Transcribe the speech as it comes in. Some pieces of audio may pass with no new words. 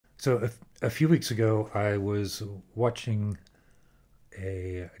So a few weeks ago, I was watching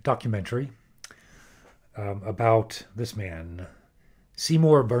a documentary about this man,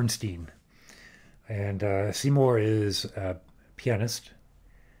 Seymour Bernstein. And Seymour is a pianist.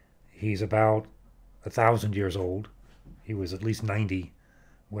 He's about 1,000 years old. He was at least 90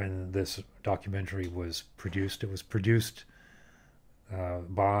 when this documentary was produced. It was produced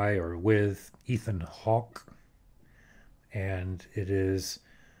by or with Ethan Hawke, and it is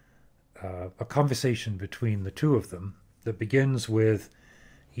a conversation between the two of them that begins with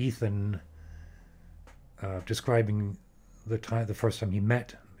Ethan describing the first time he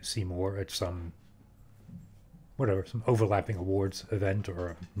met Seymour at some overlapping awards event or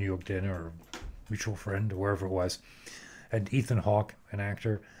a New York dinner or mutual friend or wherever it was. And Ethan Hawke, an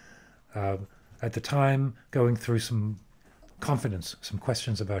actor, at the time going through some confidence, some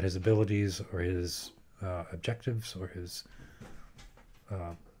questions about his abilities or his objectives or his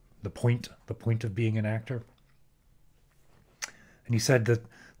the point of being an actor. And he said that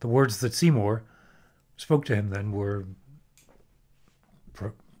the words that Seymour spoke to him then were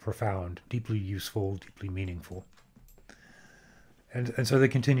profound, deeply useful, deeply meaningful. And so they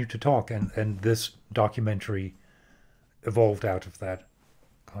continued to talk, and this documentary evolved out of that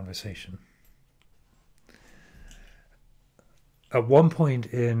conversation. At one point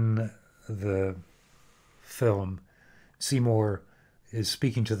in the film, Seymour is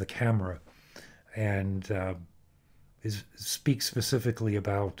speaking to the camera and speaks specifically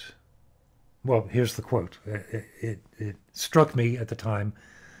about, well, here's the quote. It struck me at the time.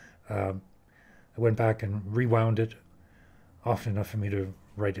 I went back and rewound it often enough for me to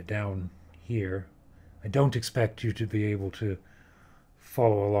write it down here. I don't expect you to be able to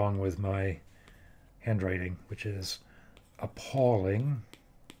follow along with my handwriting, which is appalling,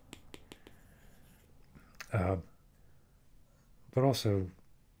 but also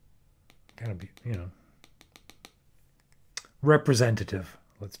kind of, representative,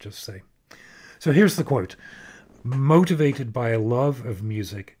 let's just say. So here's the quote. Motivated by a love of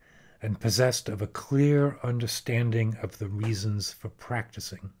music and possessed of a clear understanding of the reasons for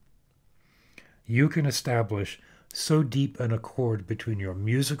practicing, you can establish so deep an accord between your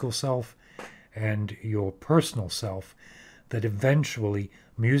musical self and your personal self that eventually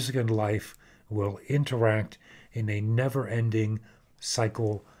music and life will interact in a never-ending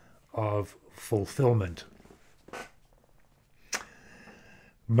cycle of fulfillment.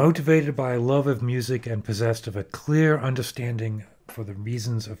 Motivated by a love of music and possessed of a clear understanding for the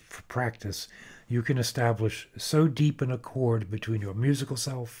reasons for practice, you can establish so deep an accord between your musical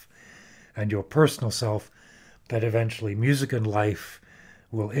self and your personal self that eventually music and life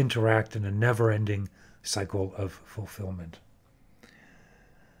will interact in a never-ending cycle of fulfillment.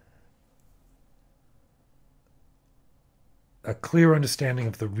 A clear understanding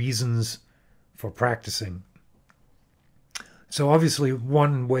of the reasons for practicing. So obviously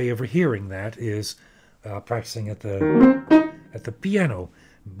one way of hearing that is practicing at the piano,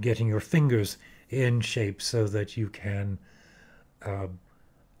 getting your fingers in shape so that you can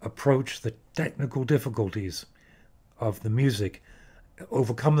approach the technical difficulties of the music,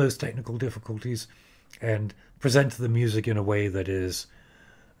 overcome those technical difficulties, and present the music in a way that is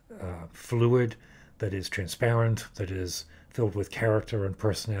fluid, that is transparent, that is filled with character and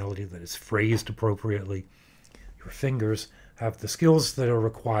personality, that is phrased appropriately. Your fingers have the skills that are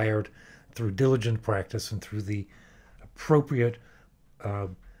required through diligent practice and through the appropriate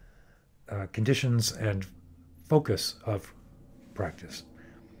conditions and focus of practice.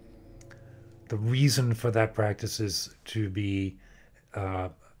 The reason for that practice is to be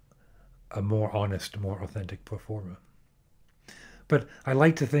a more honest, more authentic performer. But I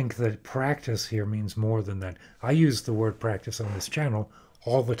like to think that practice here means more than that. I use the word practice on this channel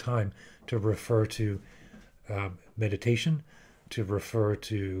all the time to refer to meditation, to refer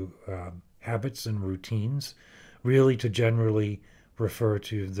to habits and routines, really to generally refer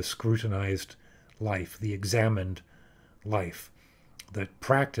to the scrutinized life, the examined life. That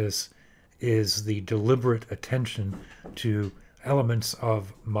practice is the deliberate attention to elements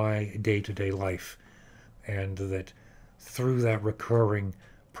of my day-to-day life, and that through that recurring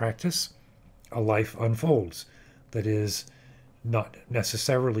practice, a life unfolds that is not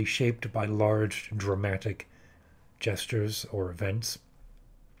necessarily shaped by large dramatic gestures or events,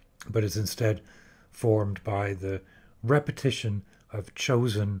 but is instead formed by the repetition of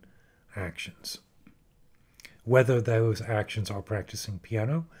chosen actions. Whether those actions are practicing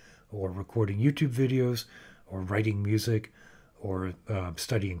piano or recording YouTube videos or writing music or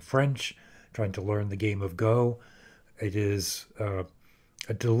studying French, trying to learn the game of Go, it is a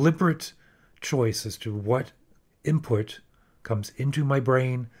deliberate choice as to what input comes into my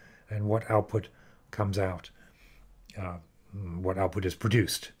brain and what output comes out, what output is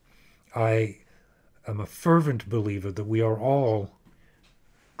produced. I am a fervent believer that we are all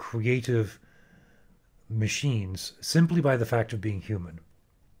creative machines simply by the fact of being human.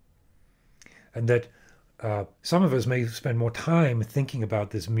 And that some of us may spend more time thinking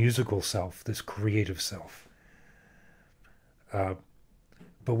about this musical self, this creative self. But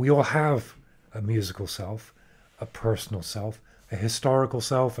we all have a musical self, a personal self, a historical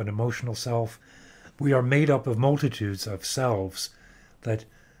self, an emotional self. We are made up of multitudes of selves that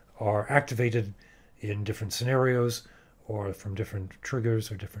are activated in different scenarios or from different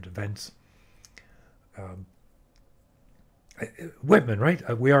triggers or different events. Whitman,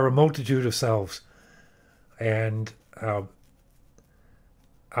 right? We are a multitude of selves. And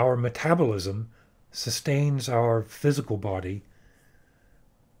our metabolism sustains our physical body,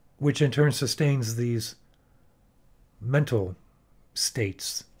 which in turn sustains these mental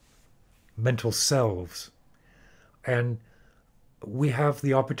states, mental selves. And we have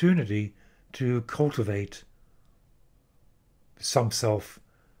the opportunity to cultivate some self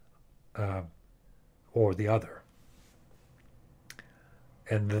or the other.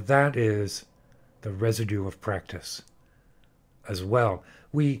 And that is the residue of practice as well.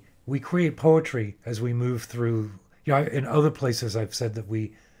 We create poetry as we move through. In other places I've said that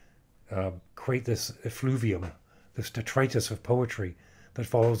we create this effluvium, this detritus of poetry that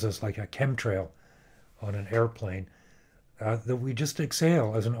follows us like a chemtrail on an airplane, that we just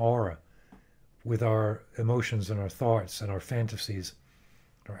exhale as an aura with our emotions and our thoughts and our fantasies,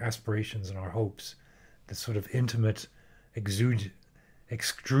 our aspirations and our hopes, this sort of intimate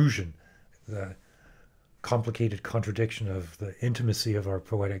extrusion, the complicated contradiction of the intimacy of our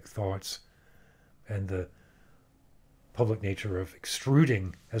poetic thoughts and the public nature of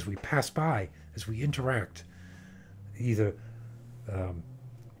extruding as we pass by, as we interact, either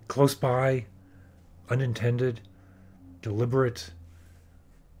close by, unintended, deliberate.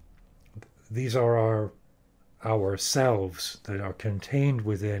 These are our selves that are contained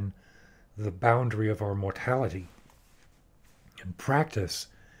within the boundary of our mortality. And practice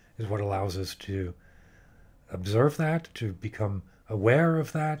is what allows us to observe that, to become aware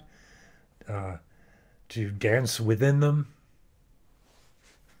of that, to dance within them.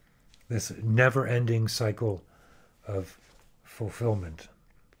 This never-ending cycle of fulfillment.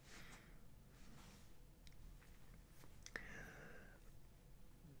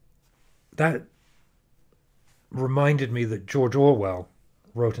 That reminded me that George Orwell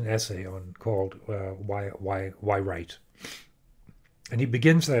wrote an essay called Why Write? And he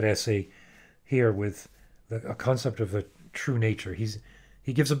begins that essay here with a concept of a true nature.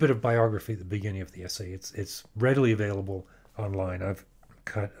 He gives a bit of biography at the beginning of the essay. It's readily available online. I've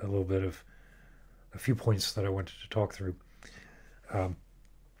cut a little bit of a few points that I wanted to talk through.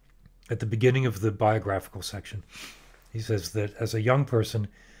 At the beginning of the biographical section, he says that as a young person,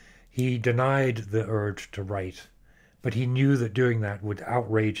 he denied the urge to write, but he knew that doing that would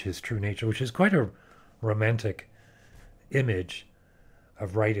outrage his true nature, which is quite a romantic image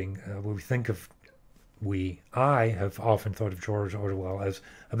of writing. I have often thought of George Orwell as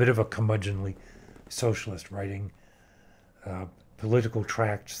a bit of a curmudgeonly socialist, writing political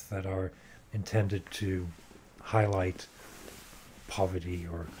tracts that are intended to highlight poverty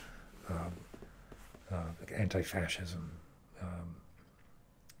or anti-fascism,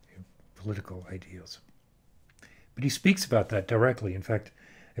 political ideals. But he speaks about that directly. In fact,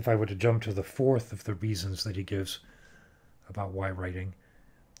 if I were to jump to the fourth of the reasons that he gives about why writing,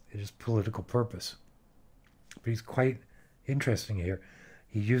 it is political purpose. But he's quite interesting here.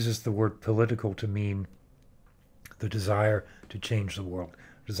 He uses the word political to mean the desire to change the world,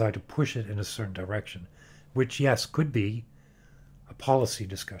 desire to push it in a certain direction, which, yes, could be a policy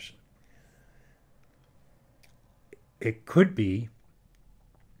discussion. It could be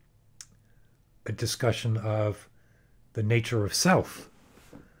a discussion of the nature of self,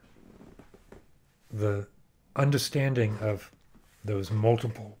 the understanding of those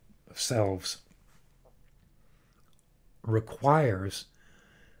multiple selves requires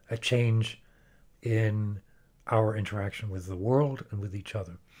a change in our interaction with the world and with each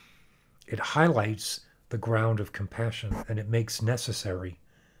other. It highlights the ground of compassion, and it makes necessary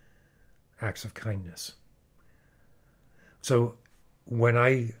acts of kindness. So when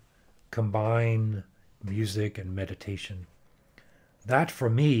I combine music and meditation, that for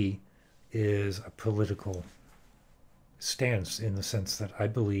me is a political stance, in the sense that I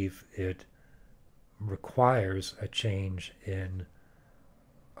believe it requires a change in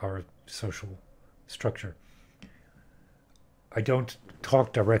our social structure. I don't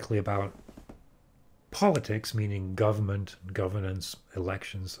talk directly about politics, meaning government, governance,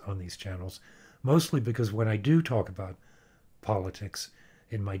 elections on these channels, mostly because when I do talk about politics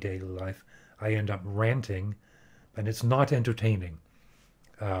in my daily life, I end up ranting, and it's not entertaining.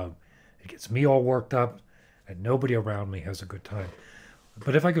 It gets me all worked up, and nobody around me has a good time.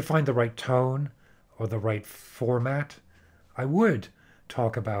 But if I could find the right tone or the right format, I would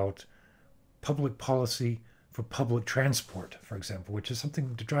talk about public policy for public transport, for example, which is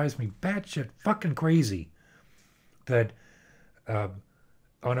something that drives me batshit fucking crazy. That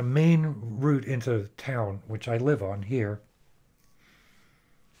on a main route into town, which I live on here,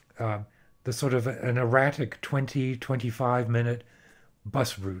 the sort of an erratic 20, 25-minute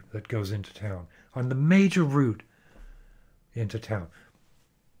bus route that goes into town, on the major route into town.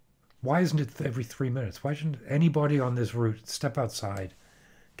 Why isn't it every 3 minutes? Why shouldn't anybody on this route step outside,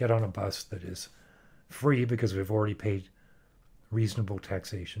 get on a bus that is free because we've already paid reasonable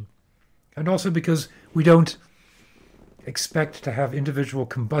taxation, and also because we don't expect to have individual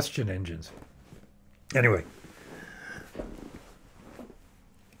combustion engines. Anyway,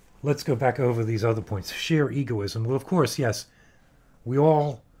 let's go back over these other points. Sheer egoism. Well, of course, yes, we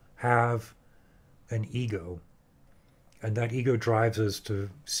all have an ego, and that ego drives us to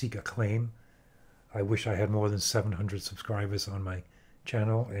seek acclaim. I wish I had more than 700 subscribers on my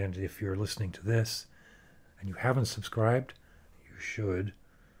channel, and if you're listening to this and you haven't subscribed, you should.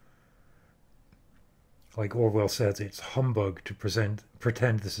 Like Orwell says, it's humbug to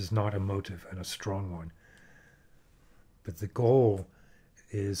pretend this is not a motive, and a strong one. But the goal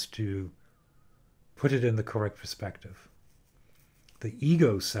is to put it in the correct perspective. The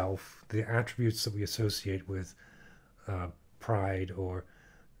ego self, the attributes that we associate with pride or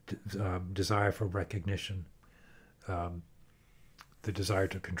desire for recognition, the desire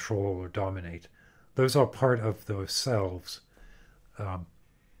to control or dominate, those are part of those selves.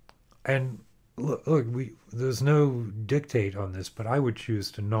 And look, there's no dictate on this, but I would choose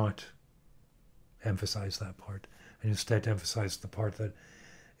to not emphasize that part, and instead emphasize the part that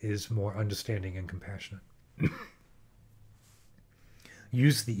is more understanding and compassionate.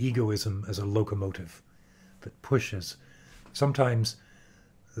 Use the egoism as a locomotive that pushes. Sometimes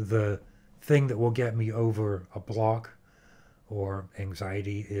the thing that will get me over a block or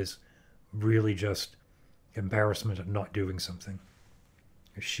anxiety is really just embarrassment at not doing something.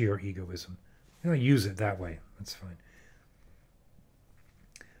 Sheer egoism. Use it that way. That's fine.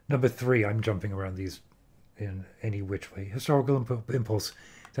 Number 3, I'm jumping around these in any which way. Historical impulse.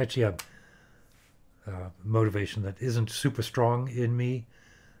 It's actually a motivation that isn't super strong in me.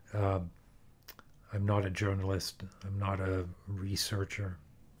 I'm not a journalist. I'm not a researcher.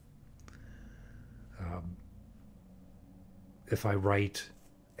 If I write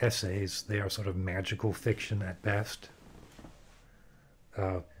essays, they are sort of magical fiction at best.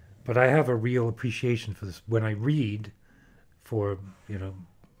 But I have a real appreciation for this. When I read for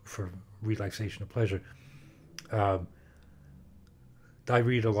relaxation or pleasure, I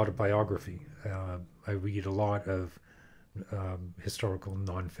read a lot of biography. I read a lot of historical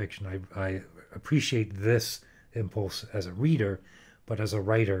nonfiction. I appreciate this impulse as a reader, but as a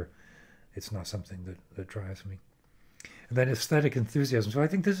writer, it's not something that drives me. And then aesthetic enthusiasm. So I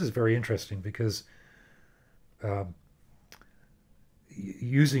think this is very interesting because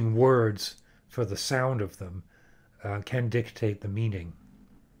using words for the sound of them can dictate the meaning.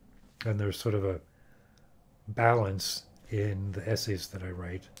 And there's sort of a balance in the essays that I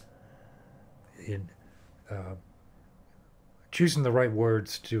write in choosing the right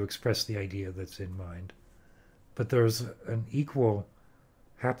words to express the idea that's in mind. But there's an equal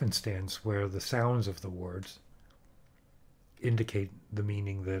happenstance where the sounds of the words indicate the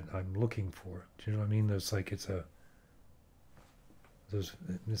meaning that I'm looking for. Do you know what I mean? There's like it's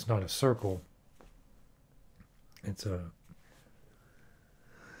not a circle. It's a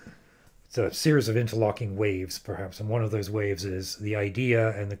series of interlocking waves, perhaps, and one of those waves is the idea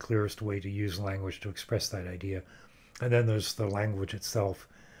and the clearest way to use language to express that idea. And then there's the language itself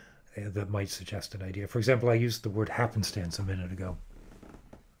that might suggest an idea. For example, I used the word happenstance a minute ago.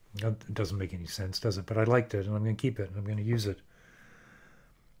 It doesn't make any sense, does it? But I liked it, and I'm going to keep it, and I'm going to use it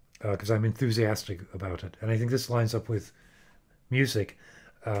because I'm enthusiastic about it. And I think this lines up with music,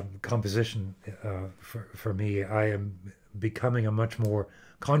 composition. For me, I am becoming a much more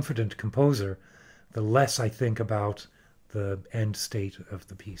confident composer the less I think about the end state of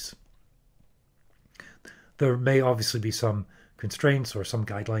the piece. There may obviously be some constraints or some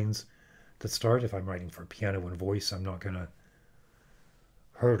guidelines that start. If I'm writing for piano and voice, I'm not going to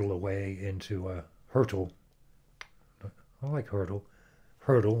hurtle away into a hurtle. I like hurtle,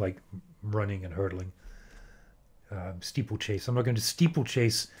 like running and hurtling. Steeplechase. I'm not going to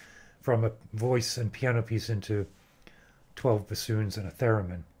steeplechase from a voice and piano piece into 12 bassoons and a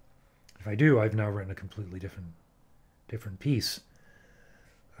theremin. If I do, I've now written a completely different piece.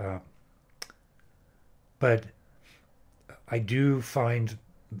 But I do find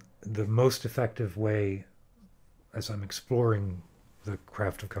the most effective way, as I'm exploring the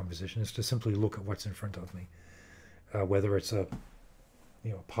craft of composition, is to simply look at what's in front of me, whether it's a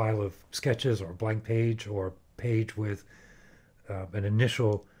pile of sketches or a blank page or a page with an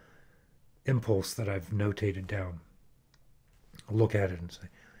initial impulse that I've notated down. I'll look at it and say,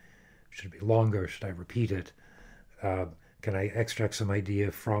 should it be longer? Should I repeat it? Can I extract some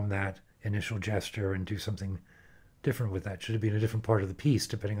idea from that initial gesture and do something different with that? Should it be in a different part of the piece,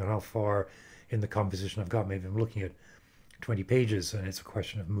 depending on how far in the composition I've got? Maybe I'm looking at 20 pages and it's a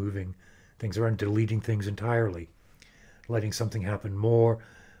question of moving things around, deleting things entirely, letting something happen more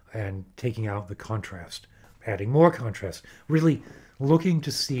and taking out the contrast, adding more contrast, really looking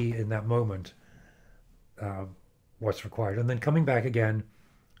to see in that moment what's required, and then coming back again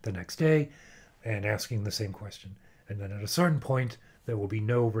the next day and asking the same question. And then at a certain point, there will be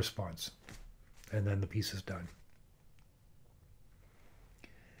no response. And then the piece is done.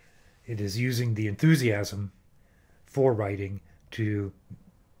 It is using the enthusiasm for writing to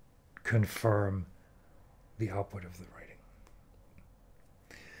confirm the output of the writing.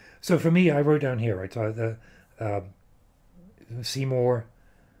 So for me, I wrote down here, right? So Seymour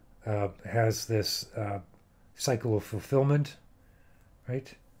has this cycle of fulfillment,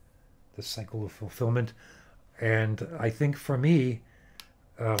 right? The cycle of fulfillment. And I think for me,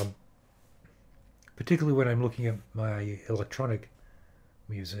 particularly when I'm looking at my electronic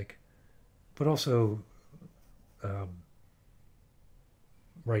music, but also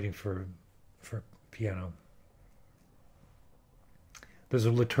writing for piano, there's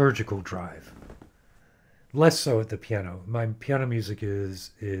a liturgical drive. Less so at the piano. My piano music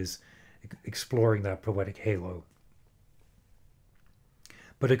is exploring that poetic halo,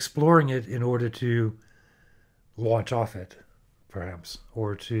 but exploring it in order to launch off it, perhaps,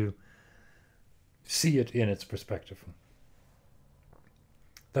 or to see it in its perspective.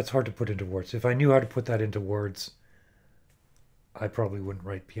 That's hard to put into words. If I knew how to put that into words, I probably wouldn't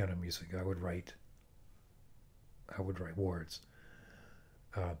write piano music. I would write words.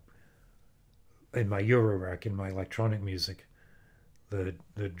 In my Eurorack, in my electronic music, the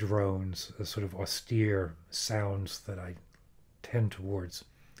drones, the sort of austere sounds that I tend towards,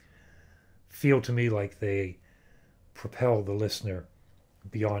 feel to me like they propel the listener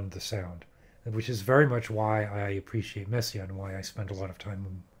beyond the sound, which is very much why I appreciate Messiaen, why I spend a lot of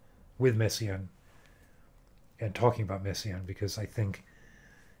time with Messiaen and talking about Messiaen, because I think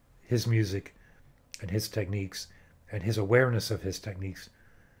his music and his techniques and his awareness of his techniques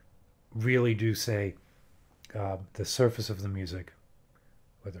really do say the surface of the music,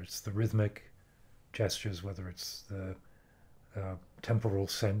 whether it's the rhythmic gestures, whether it's the temporal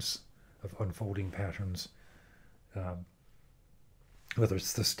sense of unfolding patterns, whether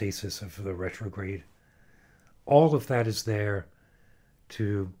it's the stasis of the retrograde, all of that is there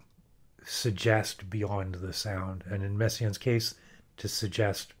to suggest beyond the sound, and in Messiaen's case, to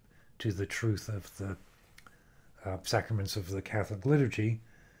suggest to the truth of the sacraments of the Catholic liturgy.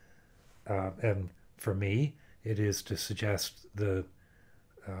 And for me, it is to suggest the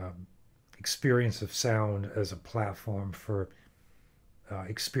experience of sound as a platform for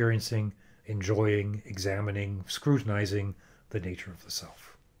experiencing, enjoying, examining, scrutinizing the nature of the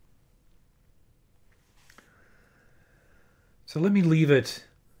self. So let me leave it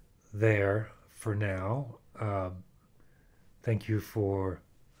there for now. Thank you for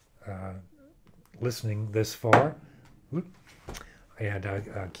listening this far.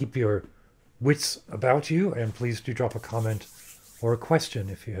 And keep your wits about you, and please do drop a comment or a question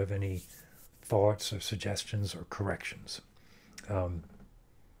if you have any thoughts or suggestions or corrections.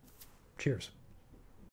 Cheers.